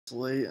It's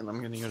late and I'm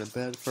gonna go to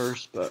bed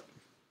first, but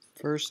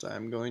first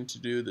I'm going to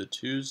do the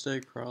Tuesday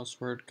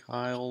crossword.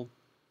 Kyle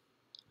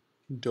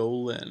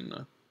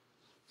Dolan.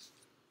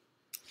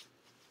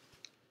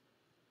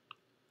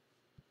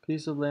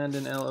 Piece of land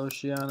in El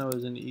Oceano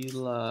is an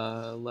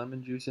Isla.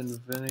 Lemon juice and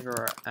vinegar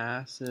are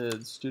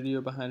acid. Studio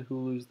behind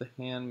Hulu's The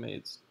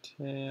Handmaid's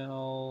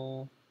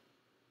Tale.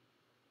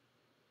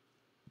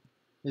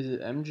 Is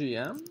it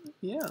MGM?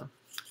 Yeah.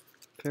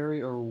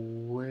 Ferry or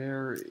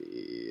wherry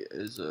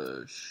is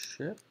a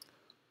ship?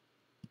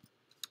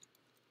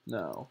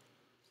 No.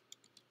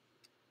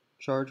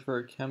 Charge for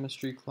a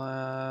chemistry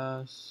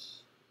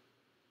class.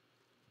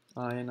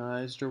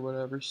 Ionized or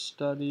whatever.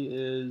 Study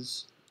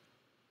is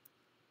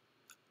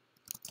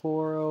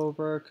pour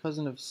over.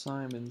 Cousin of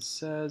Simon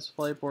Says.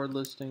 Flightboard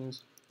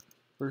listings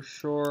for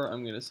sure.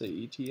 I'm going to say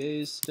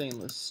ETAs.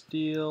 Stainless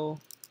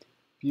steel.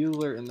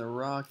 Bueller in the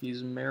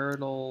Rockies.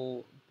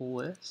 Marital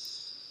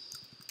bliss.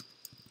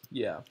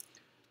 Yeah.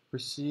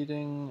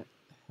 Proceeding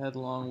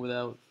headlong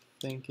without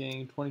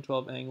thinking.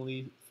 2012 Ang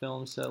Lee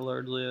film set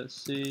largely at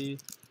sea.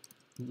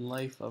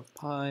 Life of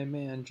Pi.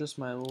 Man, just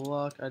my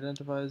luck.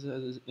 Identifies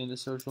as in a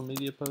social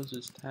media post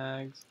as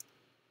tags.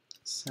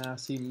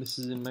 Sassy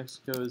Mrs. in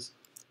Mexico is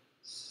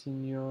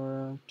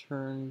Senora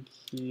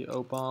Turnkey.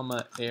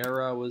 Obama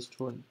era was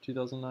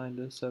 2009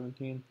 to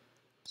 17.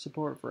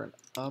 Support for an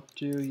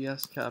updo.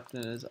 Yes,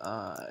 Captain is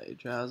I.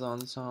 Jazz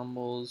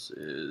ensembles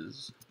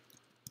is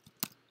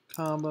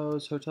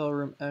combos. Hotel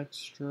room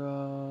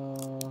extra.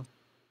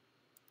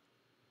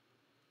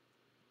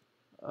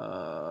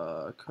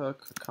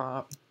 Cook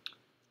cop.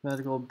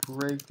 Medical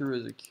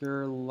breakthrough is a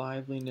cure.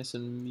 Liveliness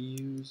and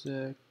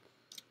music.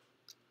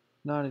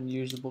 Not in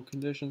usable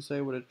condition.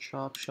 Say what a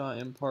chop shot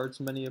imparts.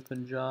 Many a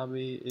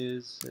Punjabi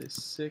is a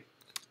sick.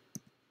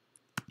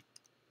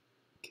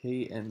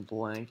 Kate and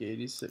blank.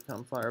 80s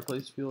sitcom.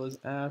 Fireplace fuel is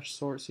ash.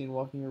 Sort scene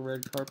walking a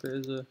red carpet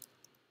is a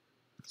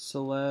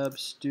celeb.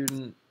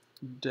 Student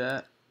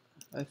debt,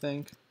 I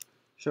think.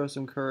 Show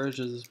some courage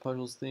as this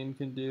puzzle's theme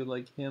can do.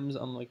 Like hymns,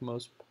 unlike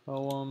most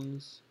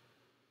poems.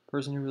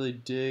 Person who really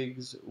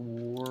digs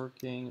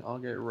working. I'll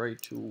get right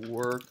to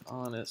work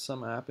on it.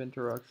 Some app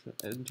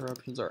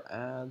interruptions are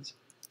ads.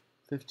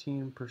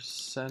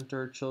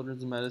 15%er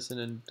children's medicine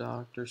and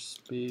doctor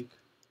speak.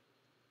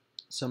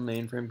 Some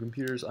mainframe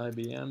computers,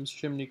 IBM's.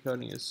 Chimney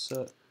coding is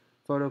soot.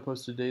 Photo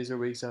posted days or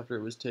weeks after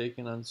it was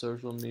taken on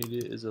social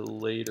media is a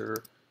later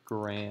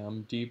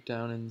gram. Deep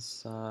down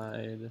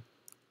inside,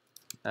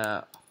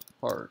 at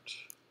heart.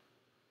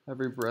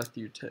 Every breath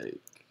you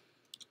take.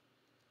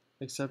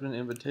 Accept an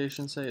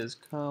invitation, say is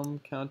come.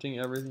 Counting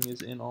everything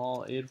is in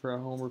all. Aid for a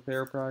home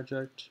repair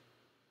project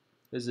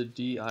is a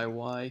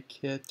DIY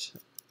kit.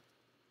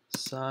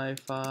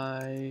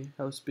 Sci-fi.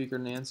 House Speaker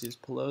Nancy is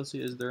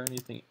Pelosi. Is there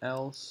anything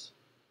else?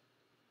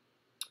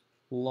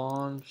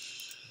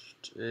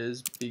 Launched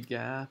is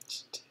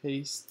begat.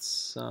 Tastes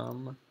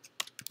some.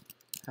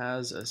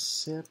 Has a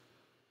sip.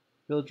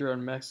 Build your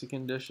own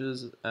Mexican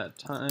dishes at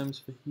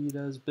times.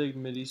 Fajitas. Big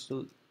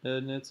Mideast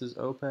knits is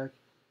OPEC.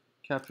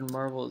 Captain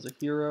Marvel is a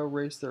hero.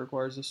 Race that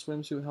requires a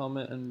swimsuit,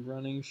 helmet, and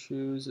running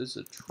shoes is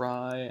a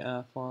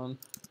triathlon.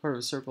 Part of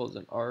a circle is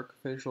an arc.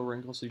 Facial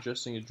wrinkle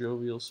suggesting a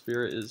jovial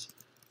spirit is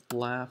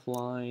laugh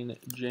line.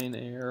 Jane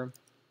Eyre.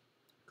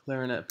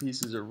 Clarinet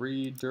piece is a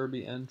reed.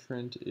 Derby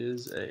entrant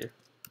is a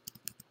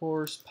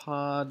horse.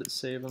 Pod.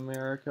 Save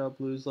America.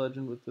 Blues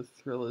legend with the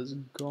thrill is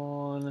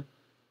gone.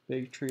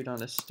 Big treat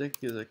on a stick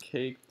is a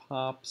cake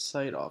pop.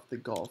 Sight off the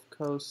Gulf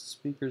Coast.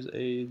 Speaker's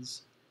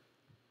aids.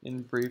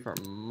 In brief are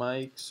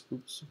mics.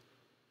 Oops.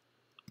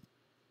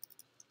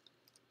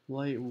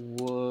 Light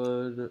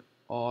wood.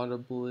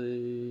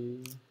 Audibly.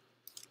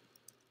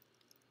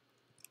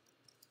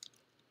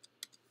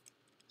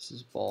 This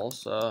is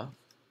balsa.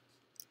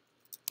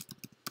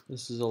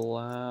 This is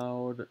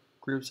allowed.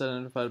 Groups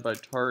identified by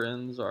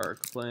tartans are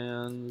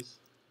clans.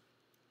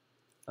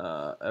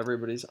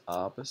 Everybody's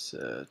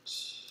opposite.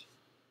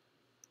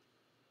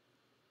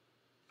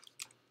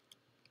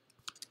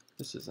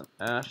 This is an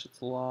ash, it's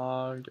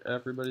logged.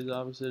 Everybody's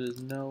opposite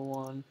is no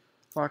one.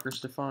 Rocker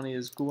Stefani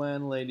is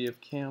Gwen. Lady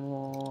of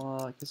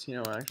Camelot.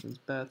 Casino actions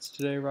bets.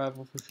 Today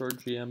rival for short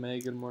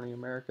GMA. Good Morning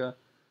America.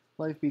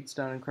 Life beats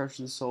down and crushes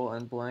the soul,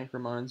 and blank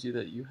reminds you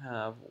that you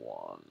have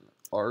one.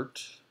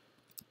 Art.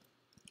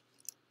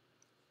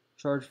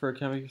 Charge for a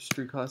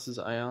chemistry class is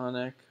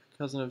Ionic.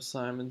 Cousin of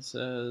Simon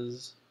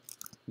Says.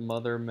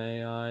 Mother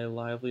May I.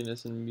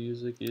 Liveliness and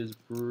music is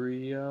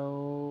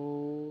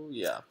Brio.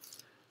 Yeah.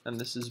 And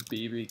this is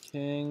BB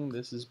King.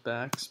 This is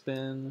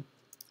Backspin.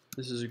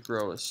 This is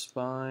Grow a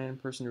Spine.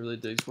 Person who really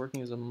digs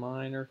working as a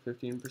miner.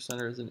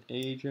 15%er is an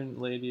agent.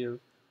 Lady of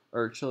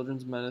or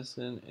children's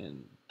medicine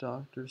and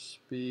doctor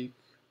speak.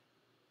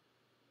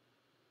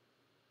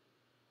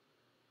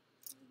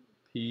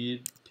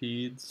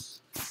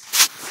 Peds.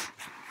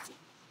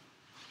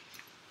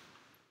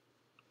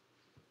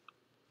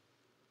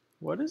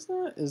 What is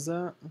that? Is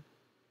that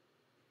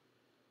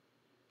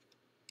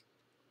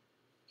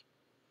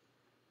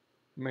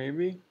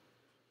maybe?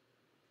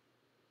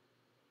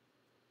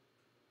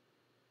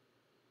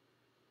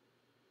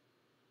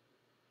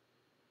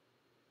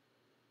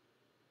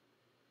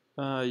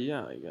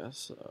 Yeah, I guess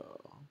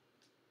so.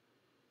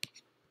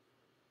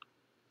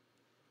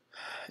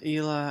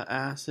 Ela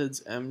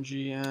Acids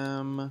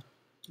MGM.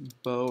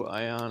 Boat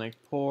Ionic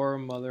Pore,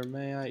 Mother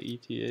May I,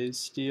 ETA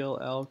Steel,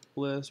 Elk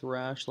Bliss,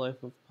 Rash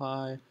Life of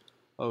Pi,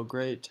 Oh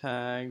Great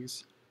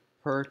Tags,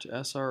 Pert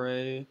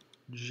SRA,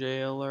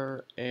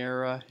 Jailer,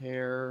 Era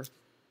Hairpin.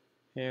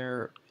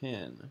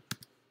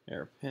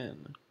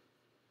 Hairpin.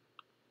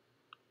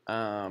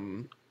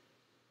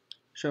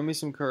 Show me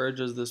some courage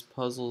as this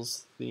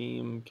puzzle's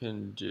theme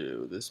can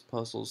do. This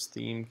puzzle's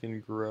theme can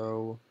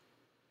grow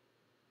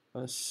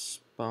a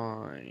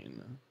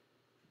spine.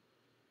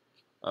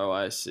 Oh,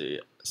 I see.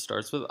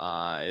 Starts with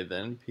I,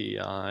 then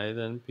PI,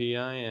 then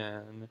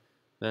PIN,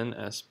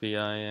 then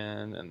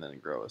SPIN, and then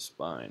grow a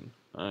spine.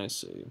 I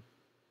see.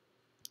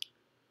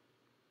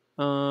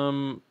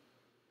 Um,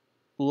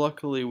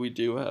 Luckily we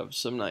do have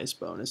some nice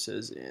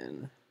bonuses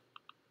in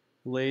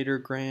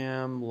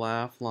Latergram,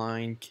 Laugh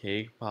Line,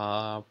 Cake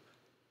Pop,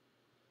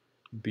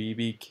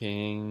 BB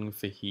King,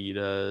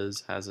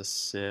 Fajitas, Has a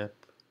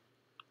Sip,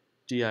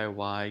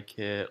 DIY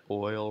Kit,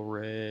 Oil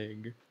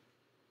Rig.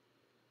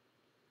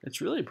 It's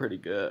really pretty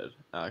good,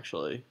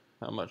 actually,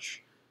 how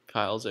much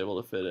Kyle's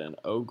able to fit in.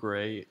 Oh,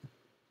 great.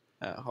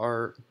 At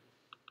heart.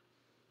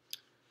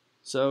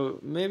 So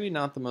maybe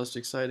not the most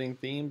exciting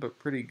theme, but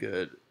pretty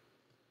good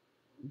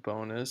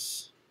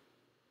bonus.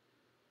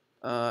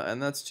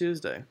 And that's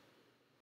Tuesday.